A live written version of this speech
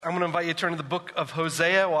I'm going to invite you to turn to the book of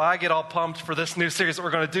Hosea while I get all pumped for this new series that we're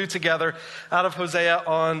going to do together out of Hosea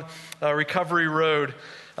on Recovery Road.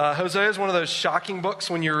 Hosea is one of those shocking books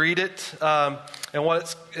when you read it and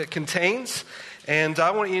what it contains. And I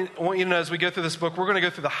want you to know as we go through this book, we're going to go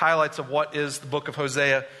through the highlights of what is the book of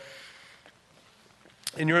Hosea.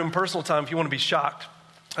 In your own personal time, if you want to be shocked,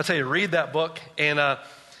 I tell you, read that book and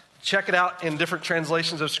check it out in different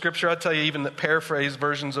translations of Scripture. I tell you, even the paraphrase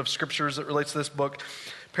versions of Scriptures that relates to this book,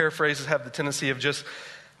 paraphrases have the tendency of just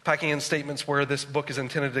packing in statements where this book is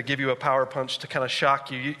intended to give you a power punch to kind of shock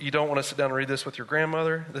you. You don't want to sit down and read this with your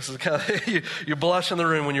grandmother. This is kind of, you blush in the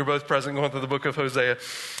room when you're both present going through the book of Hosea.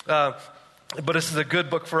 But this is a good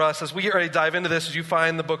book for us. As we already dive into this, as you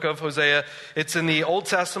find the book of Hosea, it's in the Old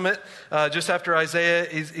Testament, just after Isaiah,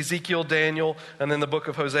 Ezekiel, Daniel, and then the book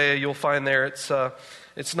of Hosea you'll find there.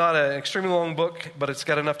 It's not an extremely long book, but it's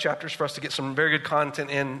got enough chapters for us to get some very good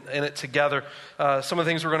content in it together. Some of the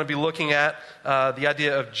things we're going to be looking at, the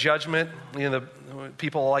idea of judgment. You know, the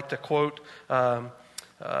people like to quote,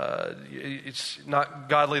 it's not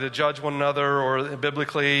godly to judge one another, or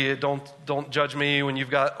biblically, don't judge me when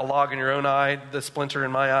you've got a log in your own eye, the splinter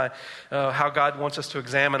in my eye. How God wants us to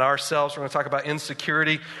examine ourselves. We're going to talk about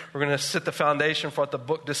insecurity. We're going to set the foundation for what the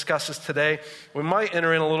book discusses today. We might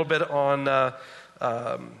enter in a little bit on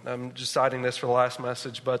I'm deciding this for the last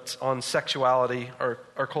message, but on sexuality.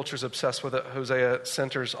 Our culture's obsessed with it. Hosea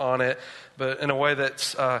centers on it, but in a way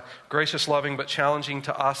that's gracious, loving, but challenging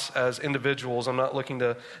to us as individuals. I'm not looking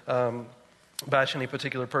to bash any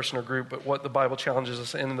particular person or group, but what the Bible challenges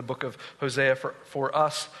us in the book of Hosea for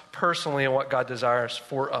us personally and what God desires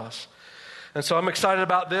for us. And so I'm excited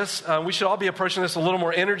about this. We should all be approaching this with a little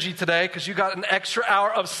more energy today because you got an extra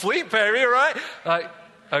hour of sleep, baby, right?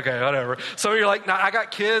 Okay, whatever. Some of you are like, nah, I got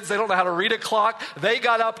kids. They don't know how to read a clock. They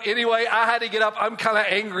got up anyway. I had to get up. I'm kind of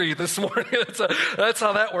angry this morning. That's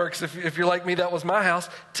how that works. If you're like me, that was my house.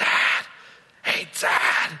 Dad, hey,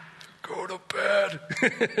 Dad, go to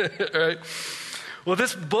bed. All right. Well,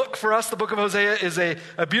 this book for us, the book of Hosea, is a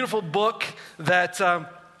beautiful book that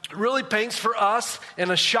really paints for us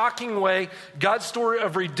in a shocking way God's story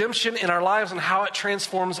of redemption in our lives and how it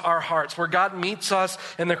transforms our hearts, where God meets us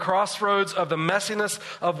in the crossroads of the messiness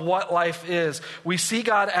of what life is. We see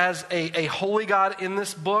God as a holy God in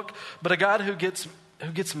this book, but a God who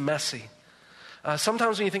gets messy.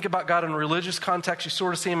 Sometimes when you think about God in religious context, you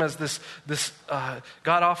sort of see him as this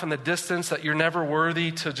God off in the distance that you're never worthy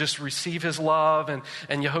to just receive his love,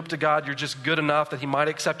 and you hope to God you're just good enough that he might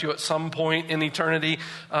accept you at some point in eternity.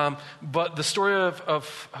 But the story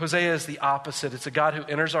of Hosea is the opposite. It's a God who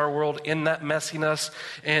enters our world in that messiness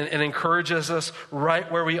and encourages us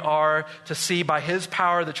right where we are to see by his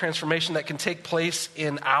power the transformation that can take place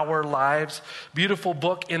in our lives. Beautiful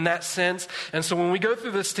book in that sense. And so when we go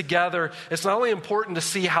through this together, it's not only important to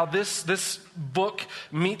see how this book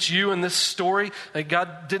meets you in this story. Like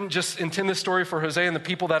God didn't just intend this story for Hosea and the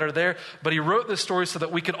people that are there, but he wrote this story so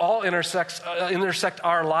that we could all intersect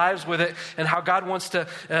our lives with it and how God wants to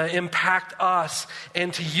impact us,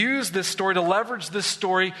 and to use this story, to leverage this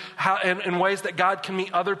story in ways that God can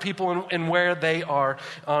meet other people and where they are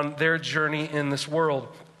on their journey in this world.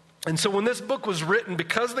 And so when this book was written,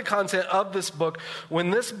 because of the content of this book,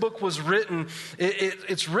 when this book was written,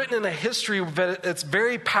 it's written in a history that it's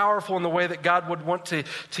very powerful in the way that God would want to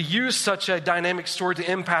use such a dynamic story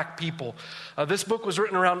to impact people. This book was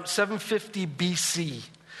written around 750 BC.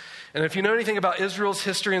 And if you know anything about Israel's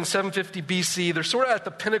history in 750 BC, they're sort of at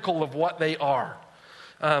the pinnacle of what they are.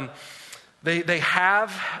 They have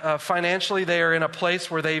financially, they are in a place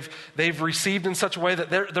where they've received in such a way that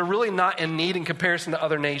they're really not in need in comparison to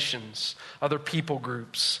other nations, other people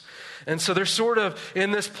groups. And so they're sort of in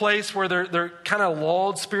this place where they're kind of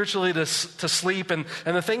lulled spiritually to sleep, and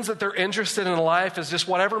the things that they're interested in life is just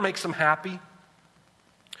whatever makes them happy.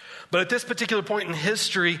 But at this particular point in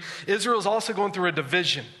history, Israel is also going through a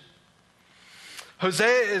division.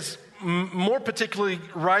 Hosea is more particularly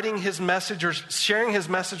writing his message or sharing his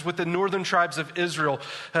message with the northern tribes of Israel.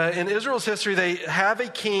 In Israel's history, they have a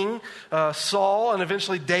king, Saul, and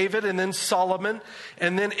eventually David, and then Solomon.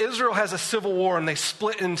 And then Israel has a civil war, and they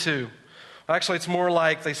split into, actually it's more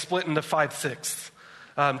like they split into 5/6.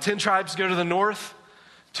 10 tribes go to the north,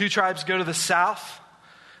 2 tribes go to the south.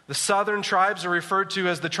 The southern tribes are referred to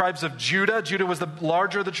as the tribes of Judah. Judah was the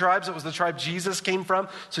larger of the tribes. It was the tribe Jesus came from.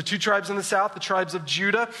 So 2 tribes in the south, the tribes of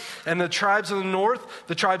Judah. And the tribes in the north,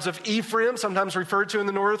 the tribes of Ephraim, sometimes referred to in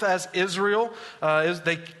the north as Israel.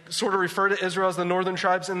 They sort of refer to Israel as the northern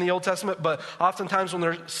tribes in the Old Testament, but oftentimes when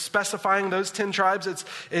they're specifying those 10 tribes,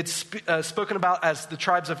 it's spoken about as the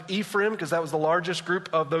tribes of Ephraim, because that was the largest group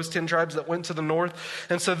of those 10 tribes that went to the north.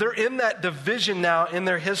 And so they're in that division now in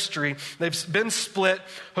their history. They've been split.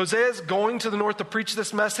 Hosea is going to the north to preach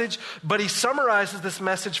this message, but he summarizes this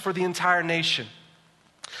message for the entire nation.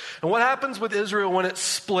 And what happens with Israel when it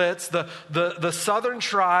splits, the southern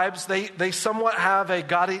tribes, they somewhat have a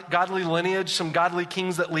godly lineage, some godly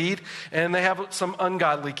kings that lead, and they have some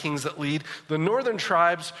ungodly kings that lead. The northern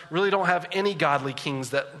tribes really don't have any godly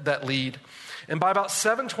kings that lead. And by about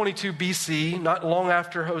 722 BC, not long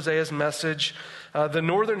after Hosea's message, the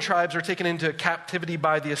northern tribes are taken into captivity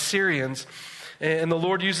by the Assyrians. And the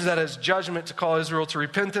Lord uses that as judgment to call Israel to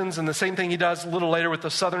repentance. And the same thing he does a little later with the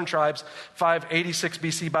southern tribes, 586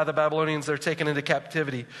 BC by the Babylonians. They're taken into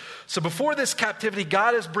captivity. So before this captivity,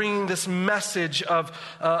 God is bringing this message of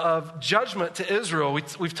judgment to Israel.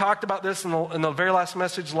 We've talked about this in the very last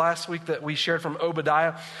message last week that we shared from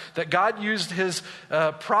Obadiah, that God used his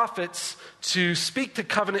prophets to speak to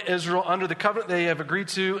covenant Israel under the covenant they have agreed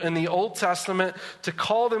to in the Old Testament, to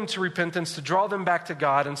call them to repentance, to draw them back to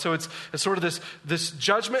God. And so it's sort of this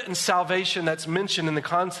judgment and salvation that's mentioned in the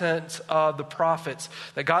content of the prophets,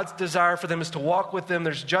 that God's desire for them is to walk with them.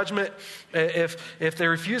 There's judgment if they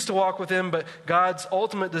refuse to walk with him, but God's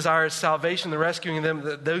ultimate desire is salvation, the rescuing of them,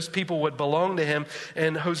 that those people would belong to him.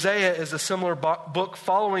 And Hosea is a similar book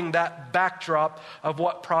following that backdrop of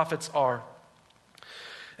what prophets are.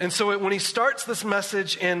 And so when he starts this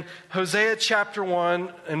message in Hosea chapter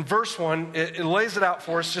 1 and verse 1, it lays it out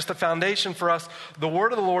for us, just a foundation for us. The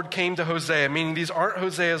word of the Lord came to Hosea, meaning these aren't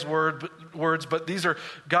Hosea's words, but these are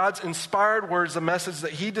God's inspired words, the message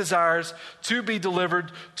that he desires to be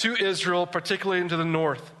delivered to Israel, particularly into the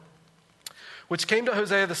north, which came to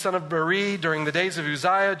Hosea the son of Beeri during the days of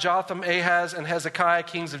Uzziah, Jotham, Ahaz, and Hezekiah,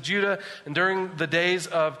 kings of Judah, and during the days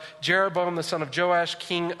of Jeroboam the son of Joash,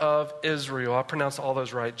 king of Israel. I'll pronounce all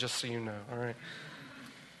those right, just so you know, all right?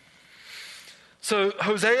 So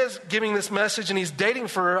Hosea is giving this message, and he's dating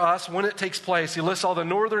for us when it takes place. He lists all the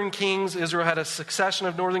northern kings. Israel had a succession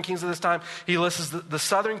of northern kings at this time. He lists the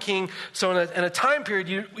southern king. So in a time period,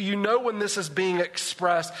 you know when this is being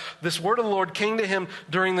expressed. This word of the Lord came to him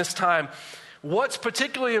during this time. What's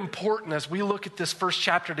particularly important as we look at this first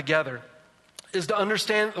chapter together is to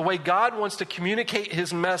understand the way God wants to communicate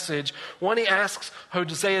his message. One, he asks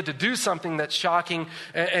Hosea to do something that's shocking.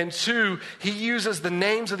 And two, he uses the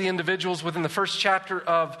names of the individuals within the first chapter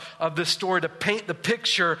of this story to paint the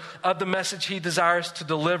picture of the message he desires to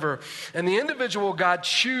deliver. And the individual God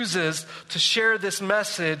chooses to share this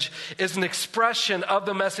message is an expression of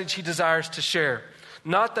the message he desires to share.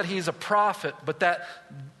 Not that he's a prophet, but that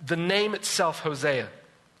the name itself, Hosea,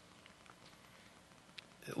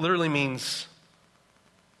 it literally means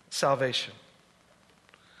salvation.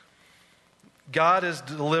 God is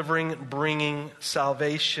bringing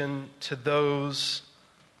salvation to those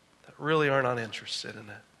that really are not interested in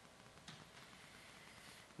it.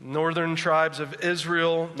 Northern tribes of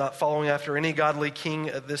Israel, not following after any godly king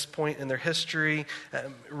at this point in their history,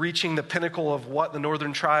 reaching the pinnacle of what the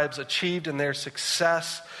northern tribes achieved in their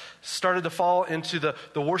success, started to fall into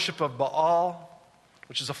the worship of Baal,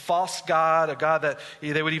 which is a false god, a god that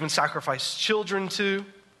they would even sacrifice children to.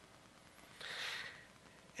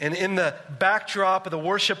 And in the backdrop of the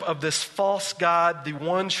worship of this false god, the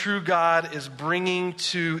one true God is bringing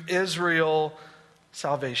to Israel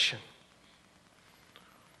salvation.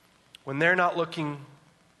 When they're not looking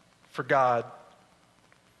for God,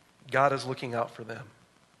 God is looking out for them.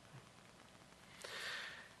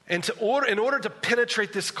 And in order to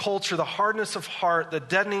penetrate this culture, the hardness of heart, the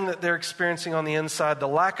deadening that they're experiencing on the inside, the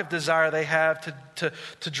lack of desire they have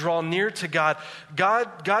to draw near to God,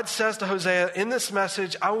 God says to Hosea, in this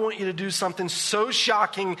message, I want you to do something so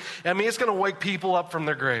shocking. I mean, it's going to wake people up from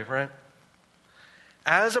their grave, right?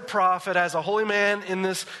 As a prophet, as a holy man in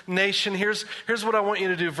this nation, here's what I want you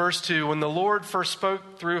to do. Verse 2, when the Lord first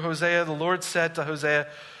spoke through Hosea, the Lord said to Hosea,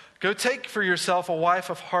 go take for yourself a wife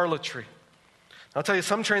of harlotry. I'll tell you,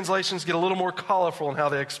 some translations get a little more colorful in how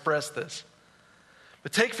they express this.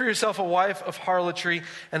 But take for yourself a wife of harlotry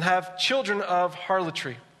and have children of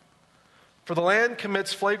harlotry. For the land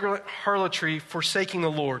commits flagrant harlotry, forsaking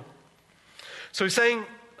the Lord. So he's saying,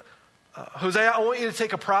 Hosea, I want you to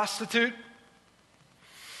take a prostitute.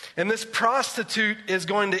 And this prostitute is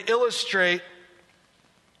going to illustrate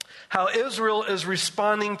how Israel is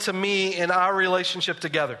responding to me in our relationship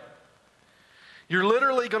together. You're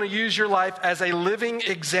literally going to use your life as a living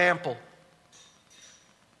example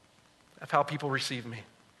of how people receive me.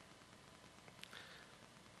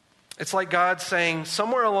 It's like God saying,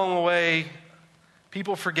 somewhere along the way,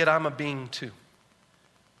 people forget I'm a being too.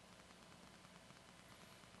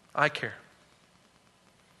 I care.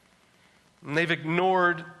 And they've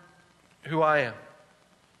ignored who I am.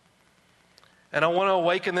 And I want to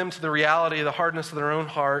awaken them to the reality of the hardness of their own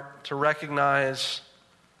heart to recognize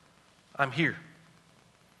I'm here.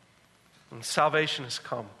 And salvation has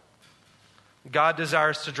come. God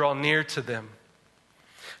desires to draw near to them.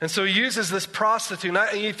 And so he uses this prostitute.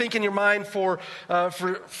 Now, you think in your mind for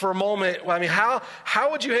a moment, well, I mean, how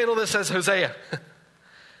would you handle this as Hosea?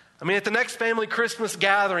 I mean, at the next family Christmas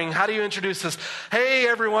gathering, how do you introduce this? Hey,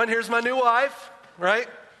 everyone, here's my new wife, right?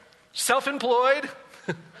 Self-employed,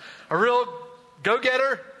 a real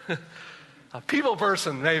go-getter, a people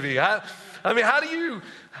person, maybe. I mean, how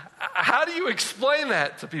do you explain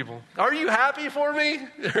that to people? Are you happy for me,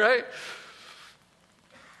 right?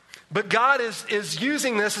 But God is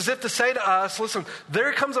using this as if to say to us, listen,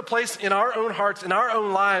 there comes a place in our own hearts, in our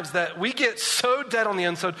own lives, that we get so dead on the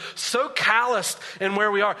inside, so calloused in where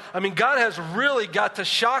we are. I mean, God has really got to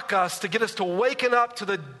shock us to get us to waken up to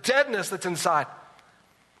the deadness that's inside.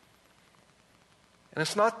 And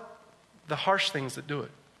it's not the harsh things that do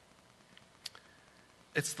it.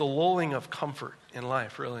 It's the lulling of comfort in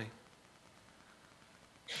life, really.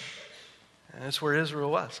 And it's where Israel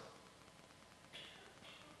was.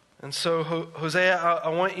 And so, Hosea, I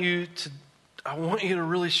want you to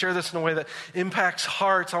really share this in a way that impacts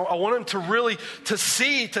hearts. I want them to really to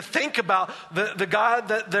think about the God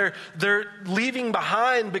that they're leaving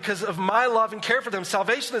behind because of my love and care for them.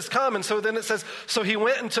 Salvation has come. And so then it says, so he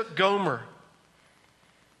went and took Gomer,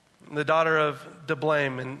 the daughter of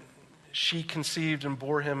Diblaim, and she conceived and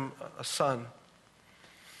bore him a son.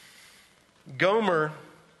 Gomer,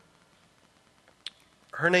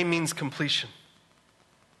 her name means completion.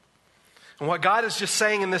 And what God is just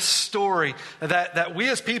saying in this story, that we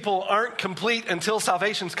as people aren't complete until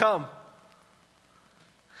salvation's come.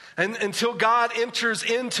 And until God enters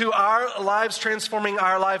into our lives, transforming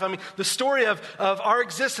our life. I mean, the story of our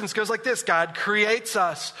existence goes like this. God creates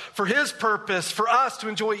us for his purpose, for us to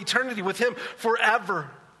enjoy eternity with him forever.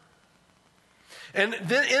 And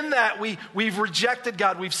then in that, we've rejected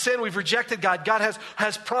God. We've sinned. We've rejected God. God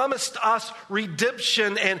has promised us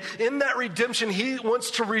redemption. And in that redemption, he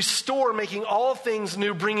wants to restore, making all things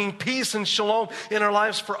new, bringing peace and shalom in our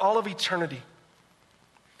lives for all of eternity.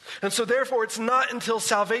 And so therefore, it's not until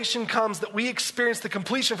salvation comes that we experience the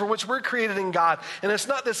completion for which we're created in God. And it's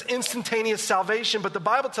not this instantaneous salvation, but the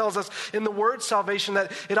Bible tells us in the word salvation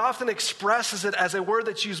that it often expresses it as a word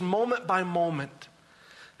that's used moment by moment.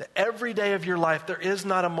 That every day of your life, there is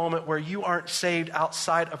not a moment where you aren't saved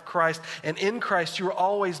outside of Christ. And in Christ, you are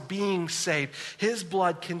always being saved. His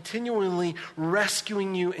blood continually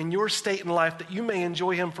rescuing you in your state in life that you may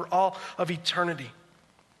enjoy him for all of eternity.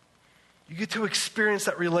 You get to experience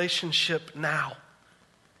that relationship now.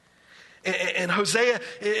 And Hosea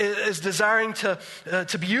is desiring to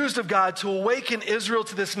be used of God to awaken Israel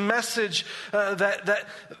to this message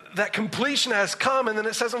that completion has come. And then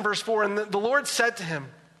it says in verse 4, and the Lord said to him,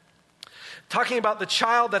 talking about the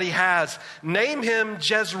child that he has, name him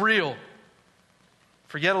Jezreel.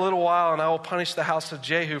 For yet a little while, and I will punish the house of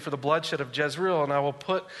Jehu for the bloodshed of Jezreel, and I will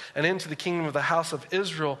put an end to the kingdom of the house of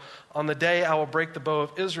Israel. On the day I will break the bow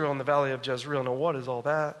of Israel in the valley of Jezreel. Now, what is all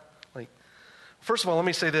that? First of all, let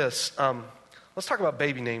me say this. Let's talk about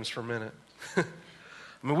baby names for a minute. I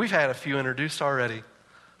mean, we've had a few introduced already.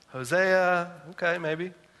 Hosea, okay,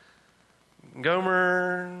 maybe.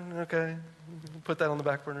 Gomer, okay. Put that on the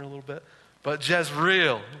back burner a little bit. But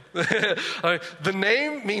Jezreel, the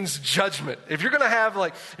name means judgment. If you're going to have,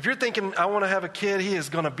 if you're thinking, I want to have a kid, he is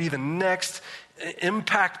going to be the next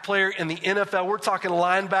impact player in the NFL. We're talking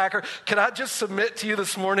linebacker. Can I just submit to you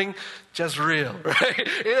this morning, Jezreel, right?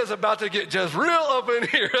 It is about to get Jezreel up in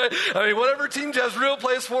here. Right? I mean, whatever team Jezreel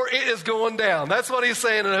plays for, it is going down. That's what he's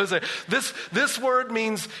saying in Hosea. This word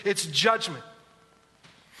means it's judgment.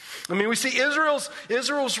 I mean, we see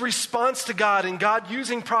Israel's response to God and God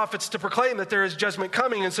using prophets to proclaim that there is judgment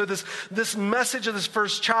coming. And so this message of this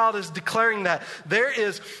first child is declaring that there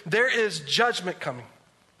is judgment coming.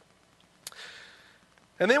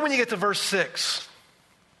 And then when you get to verse 6,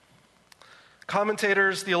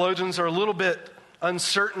 commentators, theologians are a little bit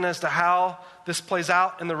uncertain as to how this plays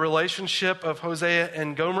out in the relationship of Hosea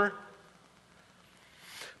and Gomer.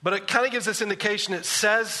 But it kind of gives this indication. It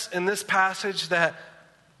says in this passage that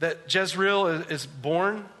Jezreel is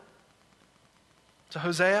born. to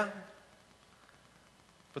Hosea.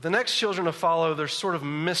 But the next children to follow, there's sort of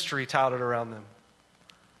mystery touted around them.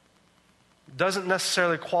 It doesn't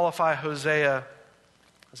necessarily qualify Hosea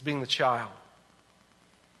as being the child.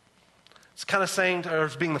 It's kind of saying, or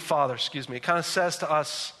as being the father, it kind of says to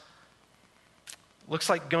us, looks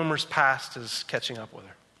like Gomer's past is catching up with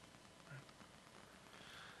her.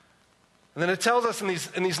 And then it tells us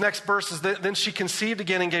in these next verses that then she conceived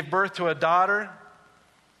again and gave birth to a daughter.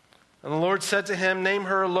 And the Lord said to him, name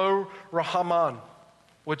her Lo-Ruhamah,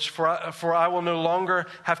 which for I will no longer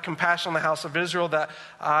have compassion on the house of Israel, that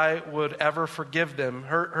I would ever forgive them.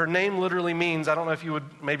 Her name literally means, I don't know if you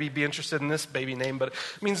would maybe be interested in this baby name, but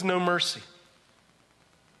it means no mercy.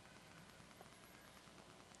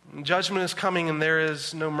 And judgment is coming and there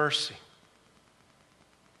is no mercy.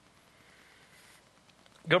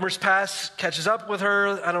 Gomer's past catches up with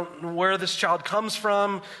her. I don't know where this child comes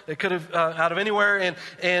from. It could have out of anywhere.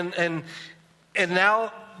 And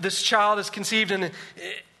now this child is conceived and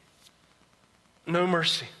no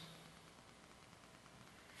mercy.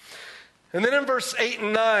 And then in verse 8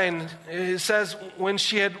 and 9, it says, when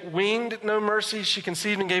she had weaned no mercy, she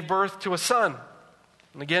conceived and gave birth to a son.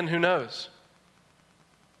 And again, who knows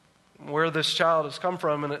where this child has come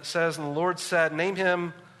from? And it says, and the Lord said, name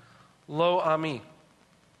him Lo-Ami.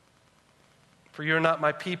 For you are not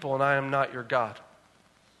my people, and I am not your God.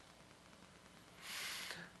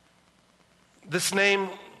 This name,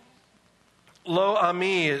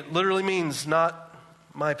 Lo-Ami, it literally means not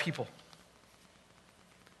my people.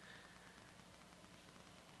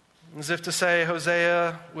 As if to say,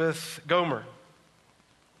 Hosea with Gomer.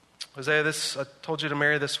 Hosea, I told you to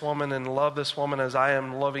marry this woman and love this woman as I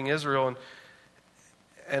am loving Israel.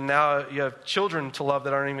 And now you have children to love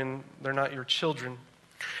that they're not your children.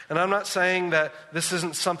 And I'm not saying that this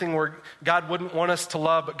isn't something where God wouldn't want us to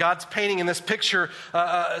love, but God's painting in this picture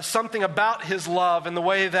something about his love and the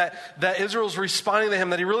way that Israel's responding to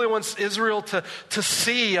him, that he really wants Israel to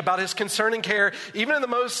see about his concern and care, even in the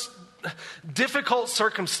most difficult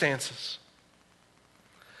circumstances.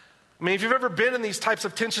 I mean, if you've ever been in these types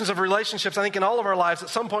of tensions of relationships, I think in all of our lives, at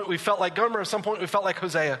some point we felt like Gomer, at some point we felt like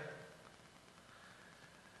Hosea.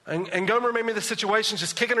 And Gomer maybe the situation's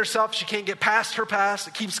just kicking herself. She can't get past her past.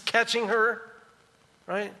 It keeps catching her,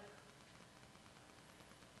 right?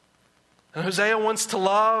 And Hosea wants to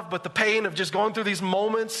love, but the pain of just going through these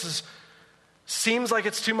moments seems like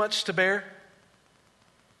it's too much to bear.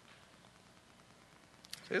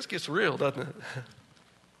 This gets real, doesn't it?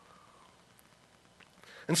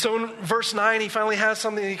 And so in verse 9, he finally has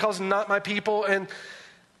something that he calls not my people. And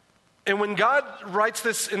when God writes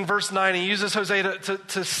this in verse 9, he uses Hosea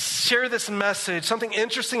to share this message. Something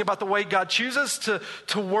interesting about the way God chooses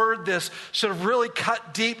to word this should have really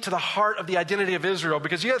cut deep to the heart of the identity of Israel.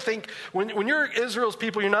 Because you got to think, when you're Israel's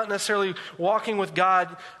people, you're not necessarily walking with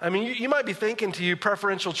God. I mean, you might be thinking to you,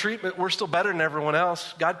 preferential treatment, we're still better than everyone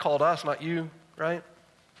else. God called us, not you, right?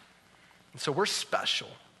 And so we're special.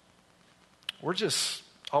 We're just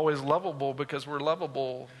always lovable because we're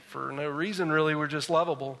lovable for no reason, really. We're just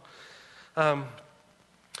lovable.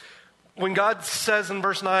 When God says in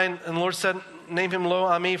verse 9, and the Lord said, name him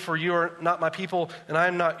Lo-Ami, for you are not my people, and I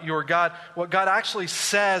am not your God. What God actually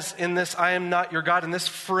says in this, I am not your God, in this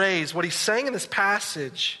phrase, what he's saying in this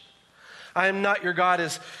passage, I am not your God,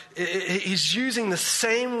 is he's using the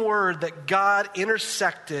same word that God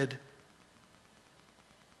intersected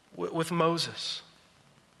with Moses.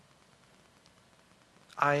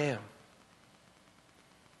 I am.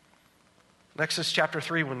 In Exodus chapter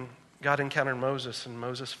 3, when God encountered Moses and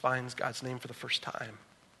Moses finds God's name for the first time.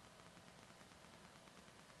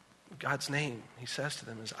 God's name, he says to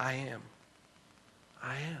them, is I am.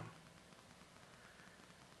 I am.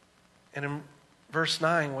 And in verse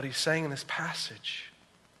 9, what he's saying in this passage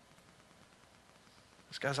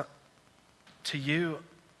is, guys, to you,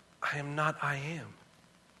 I am not I am.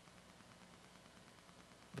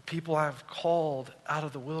 The people I've called out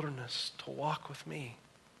of the wilderness to walk with me.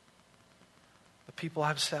 The people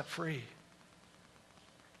I've set free.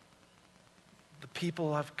 The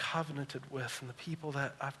people I've covenanted with, and the people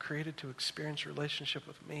that I've created to experience a relationship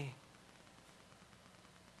with me.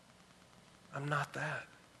 I'm not that.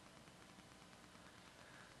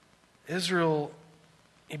 Israel,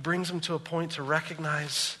 he brings them to a point to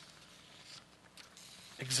recognize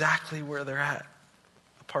exactly where they're at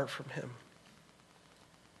apart from him.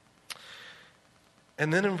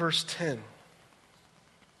 And then in verse 10,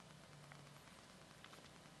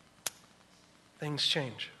 things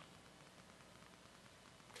change.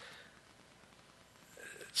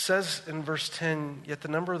 It says in verse 10, yet the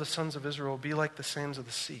number of the sons of Israel will be like the sands of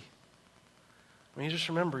the sea. I mean, you just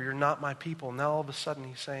remember, you're not my people. Now all of a sudden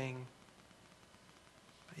he's saying,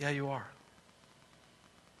 Yeah, you are.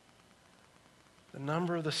 The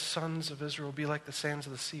number of the sons of Israel will be like the sands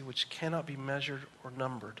of the sea, which cannot be measured or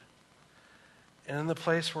numbered. And in the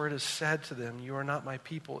place where it is said to them, you are not my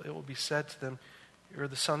people, it will be said to them, you are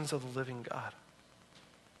the sons of the living God.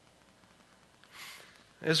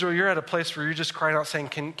 Israel, you're at a place where you're just crying out saying,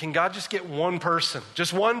 can God just get one person?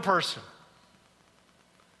 Just one person.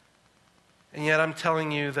 And yet I'm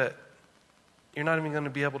telling you that you're not even going to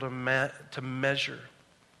be able to measure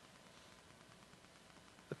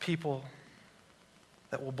the people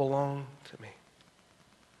that will belong to me.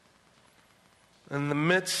 In the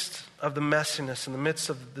midst of the messiness, in the midst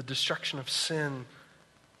of the destruction of sin,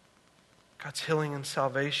 God's healing and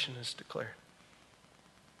salvation is declared.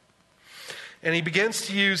 And he begins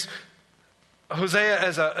to use Hosea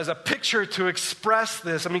as a picture to express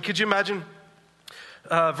this. I mean, could you imagine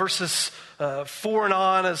verses 4 and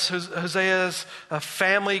on as Hosea's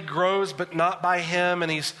family grows, but not by him,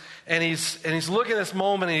 and he's looking at this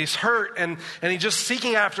moment, and he's hurt, and he's just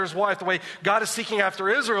seeking after his wife the way God is seeking after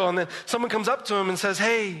Israel. And then someone comes up to him and says,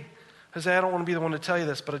 "Hey, Hosea, I don't want to be the one to tell you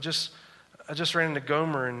this, but I just ran into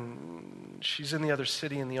Gomer, and she's in the other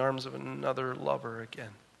city in the arms of another lover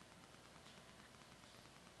again."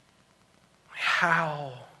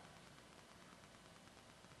 How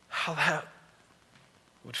that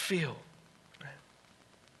would feel.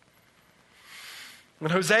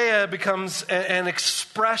 When Hosea becomes an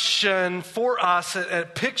expression for us, a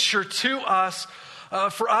picture to us,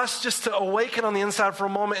 for us just to awaken on the inside for a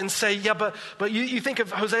moment and say, yeah, but you think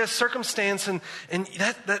of Hosea's circumstance, and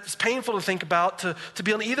that's painful to think about, to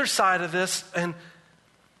be on either side of this.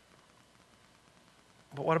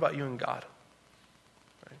 But what about you and God?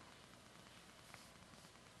 Right?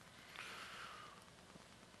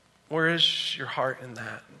 Where is your heart in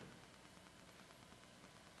that?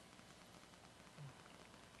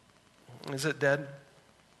 Is it dead?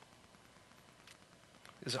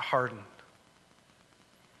 Is it hardened?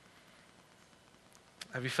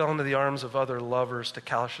 Have you fell into the arms of other lovers to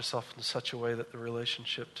callous yourself in such a way that the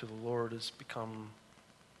relationship to the Lord has become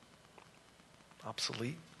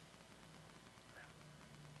obsolete?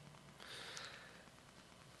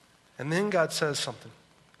 And then God says something.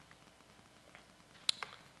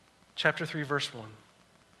 Chapter 3, verse 1.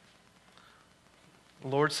 The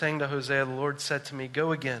Lord saying to Hosea, the Lord said to me,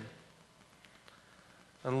 go again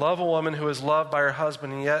and love a woman who is loved by her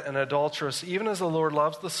husband and yet an adulteress, even as the Lord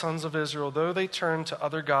loves the sons of Israel, though they turn to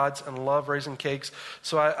other gods and love raisin cakes.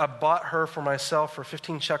 So I bought her for myself for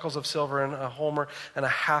 15 shekels of silver and a homer and a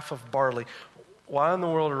half of barley. Why in the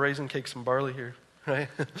world are raisin cakes and barley here? Right?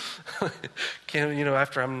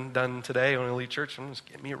 After I'm done today when I leave church, I'm just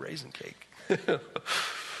get me a raisin cake.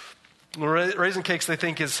 Raisin cakes, they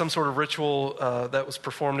think, is some sort of ritual that was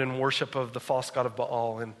performed in worship of the false god of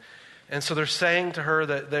Baal. And so they're saying to her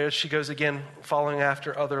that there she goes again, following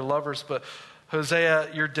after other lovers. But Hosea,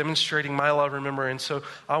 you're demonstrating my love, remember, and so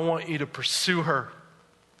I want you to pursue her.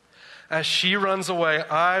 As she runs away,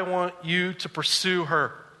 I want you to pursue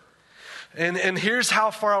her. And here's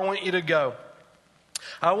how far I want you to go.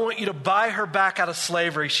 I want you to buy her back out of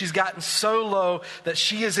slavery. She's gotten so low that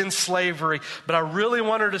she is in slavery. But I really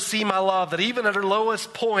want her to see my love, that even at her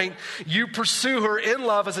lowest point, you pursue her in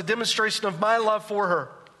love as a demonstration of my love for her.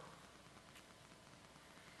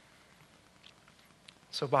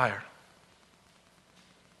 So buy her.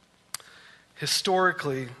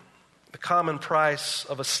 Historically, the common price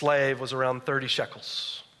of a slave was around 30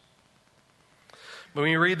 shekels. But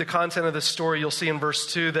when you read the content of this story, you'll see in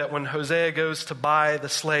verse 2 that when Hosea goes to buy the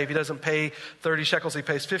slave, he doesn't pay 30 shekels, he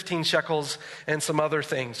pays 15 shekels and some other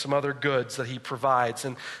things, some other goods that he provides.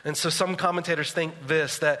 And so some commentators think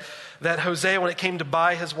this, that Hosea, when it came to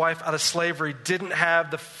buy his wife out of slavery, didn't have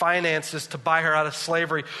the finances to buy her out of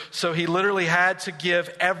slavery. So he literally had to give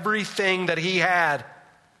everything that he had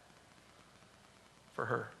for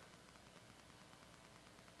her.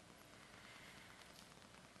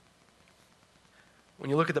 When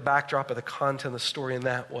you look at the backdrop of the content of the story in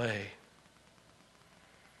that way,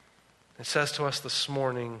 it says to us this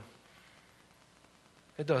morning,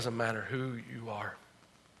 it doesn't matter who you are,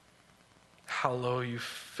 how low you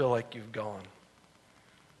feel like you've gone,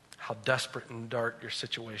 how desperate and dark your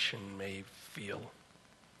situation may feel.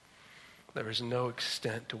 There is no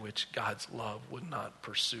extent to which God's love would not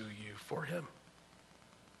pursue you for him.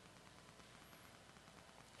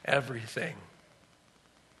 Everything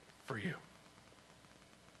for you.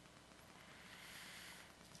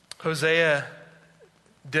 Hosea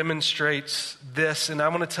demonstrates this, and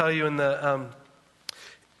I'm going to tell you in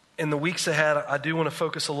the weeks ahead, I do want to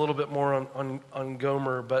focus a little bit more on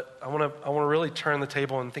Gomer, but I want to really turn the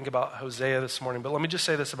table and think about Hosea this morning. But let me just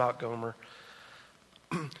say this about Gomer.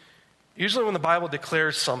 Usually when the Bible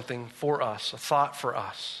declares something for us, a thought for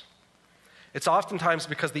us, it's oftentimes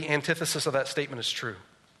because the antithesis of that statement is true.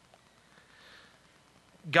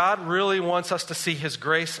 God really wants us to see his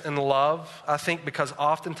grace and love, I think, because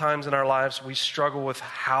oftentimes in our lives we struggle with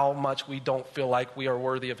how much we don't feel like we are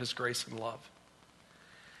worthy of his grace and love.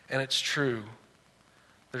 And it's true.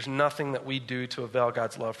 There's nothing that we do to avail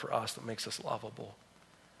God's love for us that makes us lovable.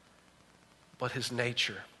 But his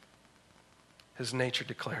nature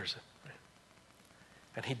declares it. Right?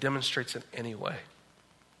 And he demonstrates it anyway.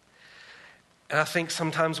 And I think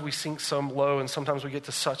sometimes we sink so low and sometimes we get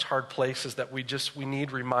to such hard places that we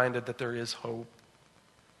need reminded that there is hope.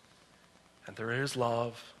 And there is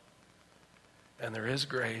love. And there is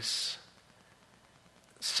grace.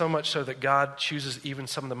 So much so that God chooses even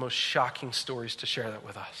some of the most shocking stories to share that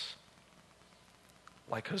with us.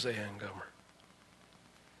 Like Hosea and Gomer.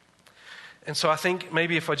 And so I think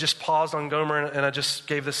maybe if I just paused on Gomer and I just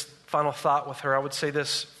gave this final thought with her, I would say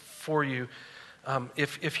this for you.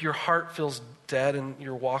 If your heart feels dead in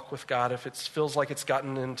your walk with God, if it feels like it's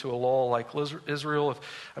gotten into a lull like Israel,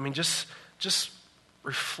 just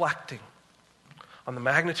reflecting on the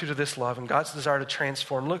magnitude of this love and God's desire to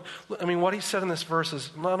transform. Look, what he said in this verse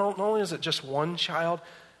is not only is it just one child,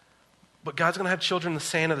 but God's going to have children in the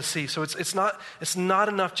sand of the sea. So it's not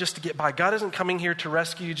enough just to get by. God isn't coming here to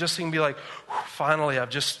rescue you just so you can be like, finally, I've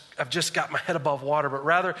just got my head above water. But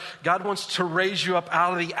rather, God wants to raise you up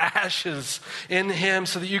out of the ashes in him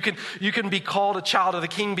so that you can be called a child of the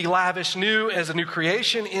King, be lavish new as a new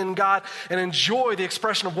creation in God, and enjoy the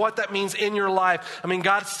expression of what that means in your life.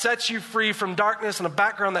 God sets you free from darkness and a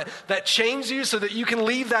background that chains you so that you can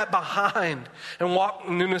leave that behind and walk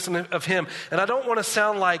in newness of him. And I don't want to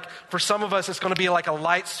sound like, for some of us, it's going to be like a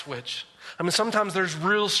light switch. Sometimes there's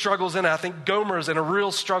real struggles in it. I think Gomer's in a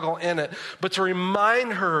real struggle in it. But to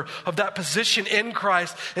remind her of that position in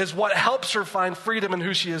Christ is what helps her find freedom in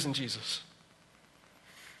who she is in Jesus.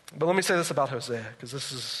 But let me say this about Hosea, because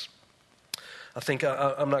this is, I think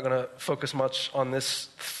I'm not going to focus much on this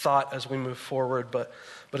thought as we move forward, but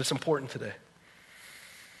it's important today.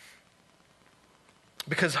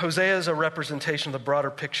 Because Hosea is a representation of the broader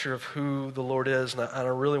picture of who the Lord is. And I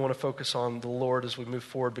really want to focus on the Lord as we move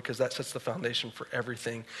forward, because that sets the foundation for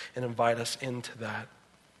everything and invite us into that.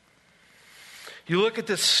 You look at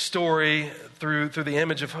this story through the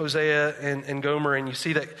image of Hosea and Gomer, and you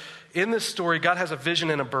see that in this story, God has a vision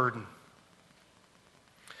and a burden.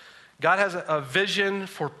 God has a vision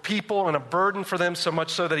for people and a burden for them, so much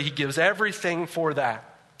so that he gives everything for that.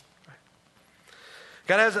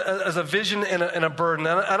 God has a vision and a burden.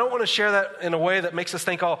 And I don't want to share that in a way that makes us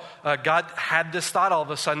think, God had this thought all of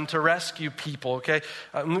a sudden to rescue people, okay?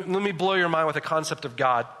 Let me blow your mind with the concept of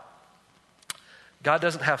God. God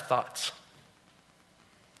doesn't have thoughts.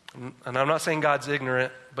 And I'm not saying God's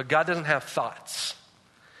ignorant, but God doesn't have thoughts.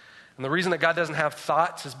 And the reason that God doesn't have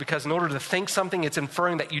thoughts is because in order to think something, it's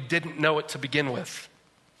inferring that you didn't know it to begin with.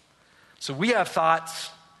 So we have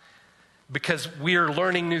thoughts because we are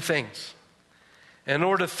learning new things. And in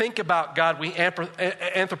order to think about God, we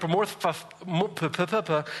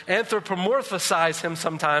anthropomorphize him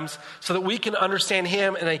sometimes so that we can understand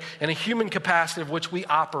him in a human capacity of which we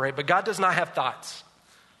operate. But God does not have thoughts.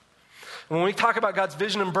 When we talk about God's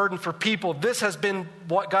vision and burden for people, this has been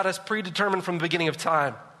what God has predetermined from the beginning of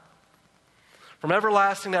time. From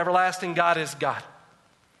everlasting to everlasting, God is God.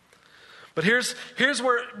 But here's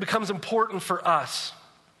where it becomes important for us.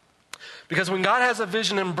 Because when God has a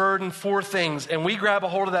vision and burden for things, and we grab a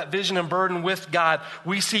hold of that vision and burden with God,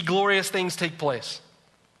 we see glorious things take place.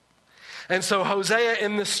 And so Hosea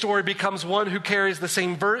in this story becomes one who carries the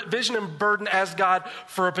same vision and burden as God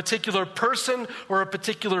for a particular person or a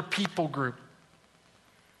particular people group.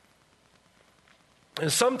 And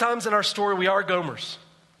sometimes in our story we are Gomers.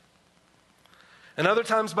 And other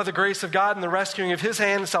times, by the grace of God and the rescuing of his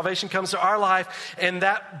hand, salvation comes to our life. And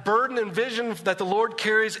that burden and vision that the Lord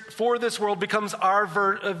carries for this world becomes our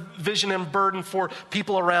vision and burden for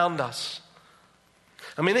people around us.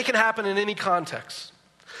 It can happen in any context.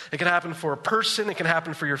 It can happen for a person. It can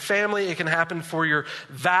happen for your family. It can happen for your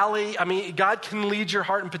valley. God can lead your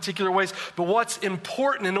heart in particular ways. But what's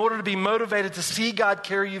important in order to be motivated to see God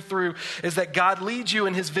carry you through is that God leads you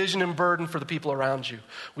in his vision and burden for the people around you.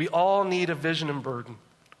 We all need a vision and burden.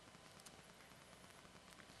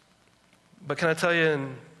 But can I tell you,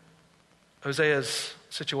 in Hosea's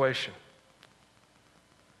situation,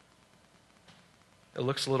 it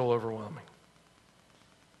looks a little overwhelming.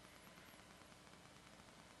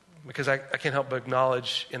 Because I can't help but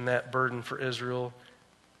acknowledge in that burden for Israel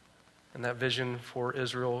and that vision for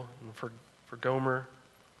Israel and for Gomer,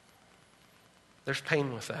 there's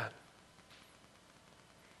pain with that.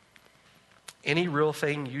 any real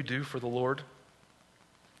thing you do for the Lord,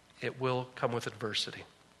 it will come with adversity.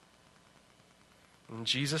 And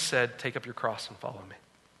Jesus said, take up your cross and follow me.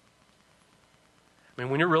 I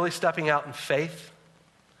mean, when you're really stepping out in faith,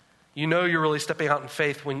 you know you're really stepping out in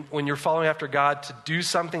faith when you're following after God to do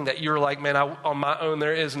something that you're like, man, on my own,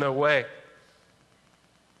 there is no way.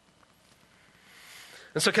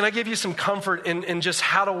 And so can I give you some comfort in just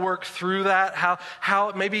how to work through that?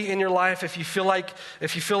 How maybe in your life, if you feel like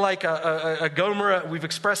a Gomer, we've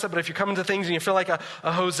expressed it, but if you're coming to things and you feel like a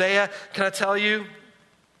Hosea, can I tell you,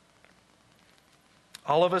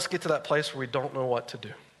 all of us get to that place where we don't know what to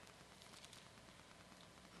do.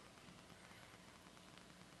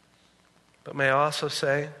 But may I also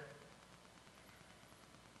say,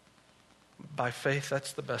 by faith,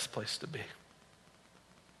 that's the best place to be.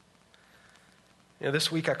 You know,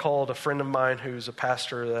 this week I called a friend of mine who's a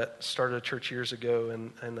pastor that started a church years ago,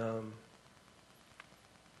 and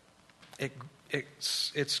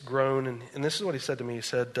it's grown. And this is what he said to me. He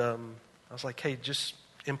said, I was like, hey, just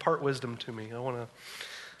impart wisdom to me. I want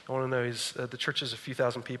to know. The church is a few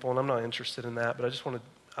thousand people, and I'm not interested in that, but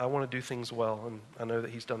I want to do things well, and I know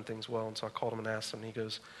that he's done things well. And so I called him and asked him, and he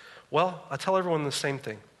goes, well, I tell everyone the same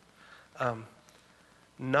thing.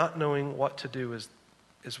 Not knowing what to do is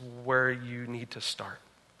where you need to start.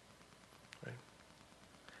 Right?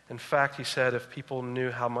 In fact, he said, if people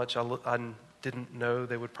knew how much I didn't know,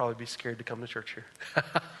 they would probably be scared to come to church here.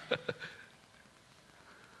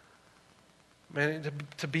 Man,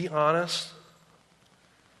 to be honest,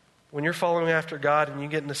 when you're following after God and you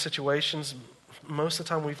get into situations, most of the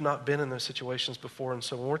time we've not been in those situations before. And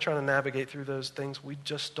so when we're trying to navigate through those things, we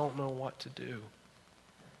just don't know what to do.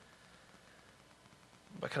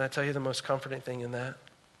 But can I tell you the most comforting thing in that?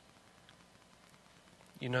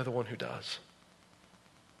 You know the one who does.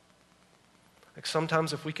 Like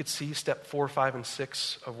sometimes if we could see step 4, 5, and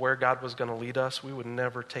 6 of where God was going to lead us, we would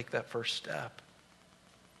never take that first step.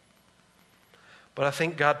 But I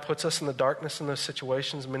think God puts us in the darkness in those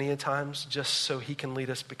situations many a times just so he can lead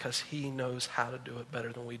us because he knows how to do it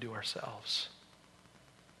better than we do ourselves.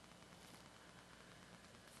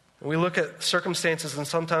 And we look at circumstances and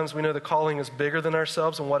sometimes we know the calling is bigger than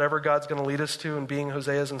ourselves and whatever God's going to lead us to and being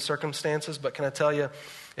Hosea's in circumstances. But can I tell you,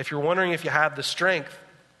 if you're wondering if you have the strength,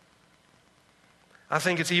 I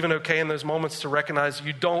think it's even okay in those moments to recognize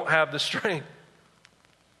you don't have the strength.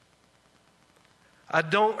 I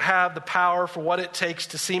don't have the power for what it takes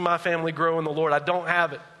to see my family grow in the Lord. I don't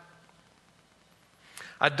have it.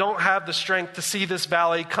 I don't have the strength to see this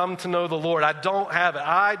valley come to know the Lord. I don't have it.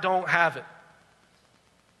 I don't have it.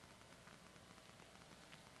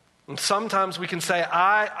 And sometimes we can say,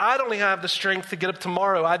 I don't even have the strength to get up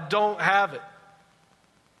tomorrow. I don't have it.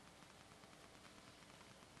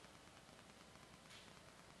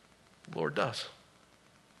 The Lord does.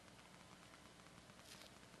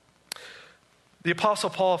 The Apostle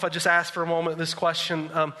Paul, if I just ask for a moment this question,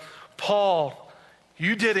 Paul,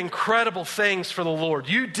 you did incredible things for the Lord.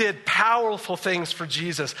 You did powerful things for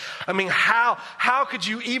Jesus. I mean, how could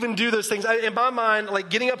you even do those things? In my mind, like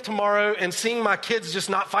getting up tomorrow and seeing my kids just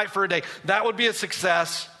not fight for a day, that would be a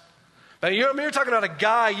success. But you're talking about a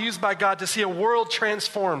guy used by God to see a world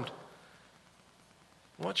transformed.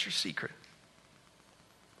 What's your secret?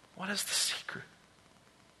 What is the secret?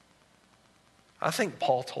 I think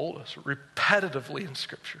Paul told us repetitively in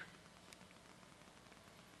Scripture.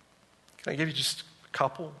 Can I give you just a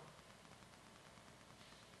couple?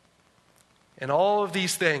 And all of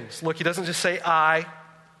these things, look, he doesn't just say I.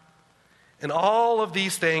 In all of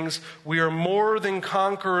these things, we are more than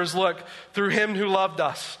conquerors, look, through him who loved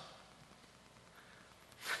us.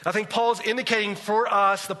 I think Paul's indicating for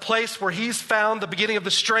us the place where he's found the beginning of the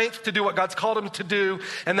strength to do what God's called him to do,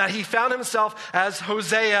 and that he found himself as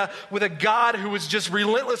Hosea with a God who was just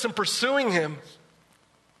relentless in pursuing him.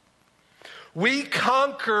 We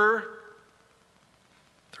conquer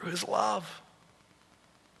through his love.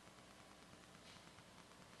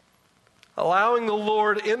 Allowing the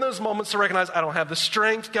Lord in those moments to recognize, I don't have the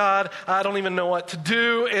strength, God. I don't even know what to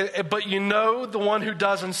do. But you know the one who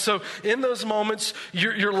does. And so in those moments,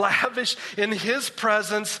 you're lavished in his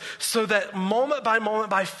presence so that moment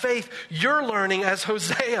by faith, you're learning as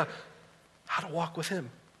Hosea how to walk with him.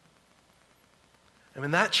 And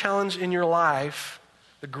in that challenge in your life,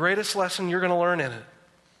 the greatest lesson you're going to learn in it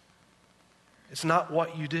is not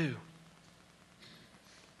what you do.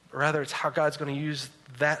 Rather, it's how God's going to use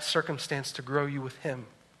that circumstance to grow you with him.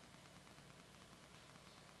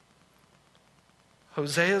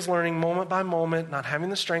 Hosea is learning moment by moment, not having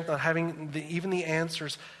the strength, not having even the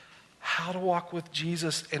answers, how to walk with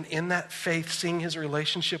Jesus, and in that faith, seeing his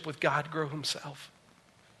relationship with God grow himself.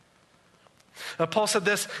 Paul said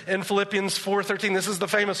this in Philippians 4:13. This is the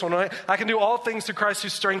famous one, right? I can do all things through Christ who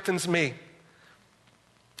strengthens me.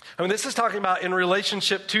 I mean, this is talking about in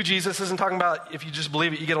relationship to Jesus. This isn't talking about if you just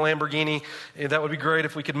believe it, you get a Lamborghini. That would be great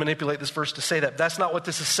if we could manipulate this verse to say that. That's not what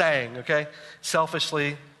this is saying, okay?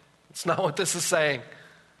 Selfishly, it's not what this is saying.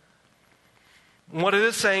 What it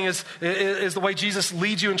is saying is the way Jesus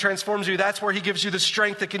leads you and transforms you. That's where he gives you the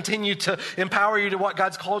strength to continue to empower you to what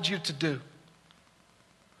God's called you to do.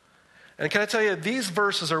 And can I tell you, these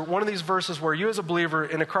verses are one of these verses where you as a believer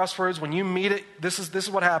in a crossroads, when you meet it, this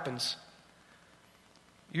is what happens.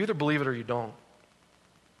 You either believe it or you don't.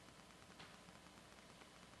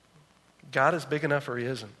 God is big enough or he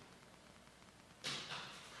isn't.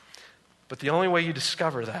 But the only way you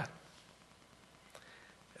discover that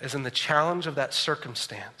is in the challenge of that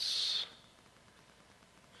circumstance.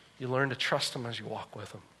 You learn to trust him as you walk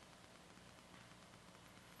with him.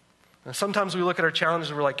 And sometimes we look at our challenges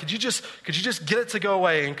and we're like, could you just get it to go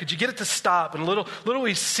away? And could you get it to stop? And little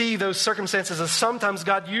we see those circumstances as sometimes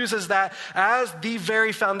God uses that as the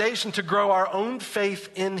very foundation to grow our own faith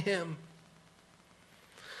in him.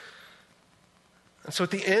 And so at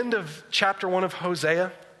the end of chapter 1 of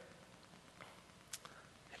Hosea,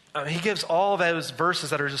 he gives all those verses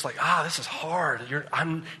that are just like, this is hard. You're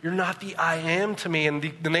not the I am to me. And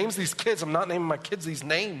the names of these kids, I'm not naming my kids these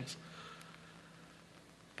names.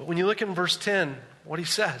 But when you look in verse 10, what he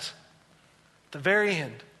says, at the very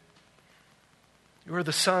end, you are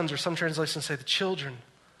the sons, or some translations say the children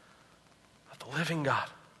of the living God.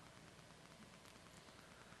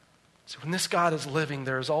 So when this God is living,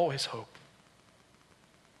 there is always hope.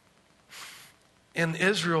 In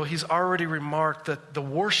Israel, he's already remarked that the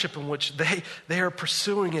worship in which they are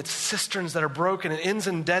pursuing, it's cisterns that are broken, it ends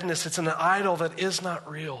in deadness, it's an idol that is not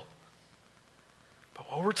real. But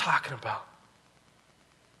what we're talking about,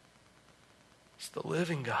 it's the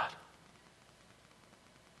living God.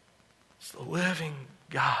 It's the living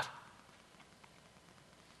God.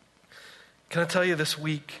 Can I tell you this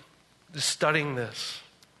week, just studying this,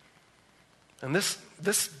 and this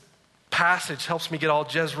passage helps me get all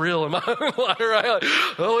Jezreel in my own life, right? Like,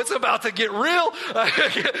 it's about to get real.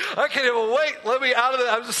 I can't even wait. Let me out of it.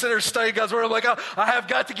 I'm just sitting there studying God's word. I'm like, I have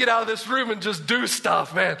got to get out of this room and just do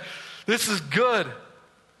stuff, man. This is good.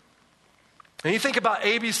 And you think about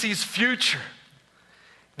ABC's future.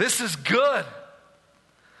 This is good.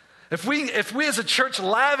 If we as a church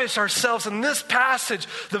lavish ourselves in this passage,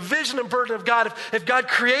 the vision and burden of God, if God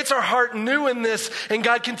creates our heart new in this, and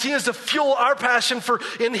God continues to fuel our passion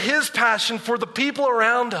in his passion for the people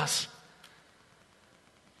around us,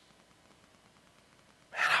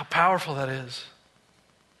 man, how powerful that is.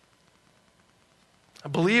 I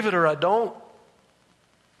believe it or I don't.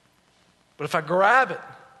 But if I grab it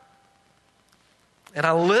and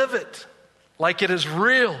I live it like it is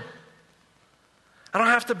real, I don't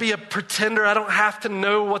have to be a pretender. I don't have to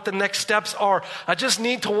know what the next steps are. I just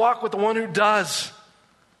need to walk with the one who does.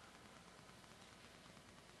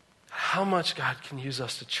 How much God can use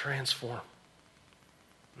us to transform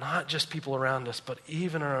not just people around us, but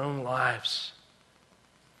even our own lives.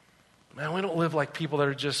 Man, we don't live like people that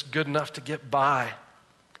are just good enough to get by,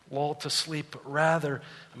 lulled to sleep, but rather,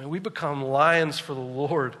 we become lions for the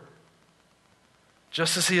Lord.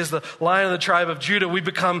 Just as he is the Lion of the tribe of Judah, we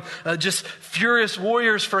become just furious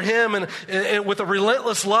warriors for him and with a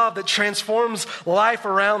relentless love that transforms life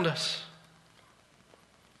around us.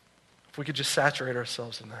 If we could just saturate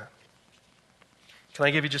ourselves in that. Can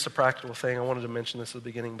I give you just a practical thing? I wanted to mention this at the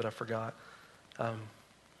beginning, but I forgot.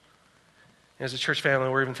 As a church family,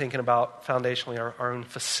 we're even thinking about foundationally our own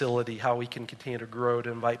facility, how we can continue to grow,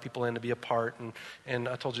 to invite people in to be a part. And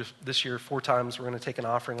I told you this year 4 times we're going to take an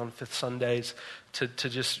offering on 5th Sundays to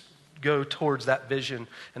just go towards that vision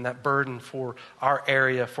and that burden for our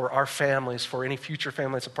area, for our families, for any future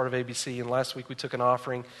family that's a part of ABC. And last week we took an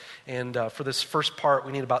offering, and for this first part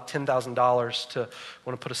we need about $10,000 to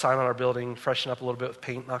want to put a sign on our building, freshen up a little bit with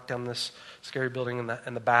paint, knock down this scary building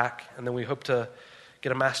in the back, and then we hope to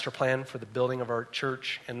get a master plan for the building of our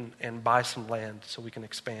church and buy some land so we can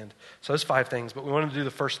expand. So those 5 things, but we wanted to do the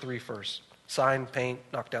first 3 first. Sign, paint,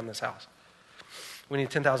 knock down this house. We need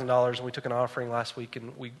 $10,000, and we took an offering last week,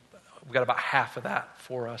 and we got about half of that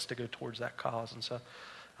for us to go towards that cause. And so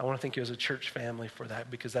I want to thank you as a church family for that,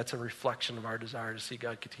 because that's a reflection of our desire to see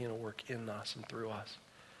God continue to work in us and through us.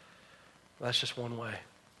 That's just one way.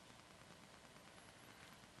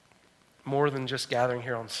 More than just gathering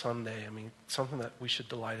here on Sunday, something that we should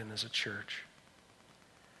delight in as a church.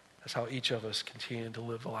 That's how each of us continue to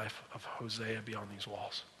live the life of Hosea beyond these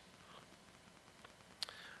walls.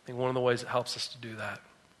 I think one of the ways it helps us to do that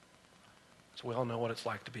is we all know what it's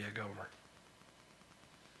like to be a Gomer.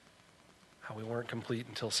 how we weren't complete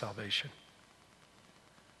until salvation.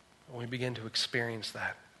 When we begin to experience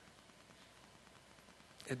that,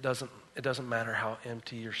 it doesn't matter how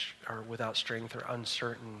empty or without strength or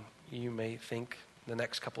uncertain you may think the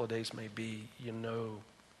next couple of days may be. You know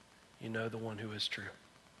the one who is true.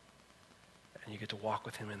 And you get to walk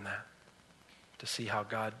with him in that, to see how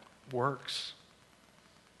God works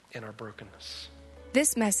in our brokenness.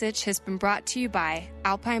 This message has been brought to you by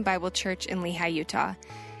Alpine Bible Church in Lehi, Utah.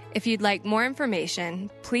 If you'd like more information,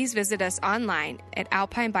 please visit us online at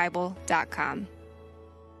alpinebible.com.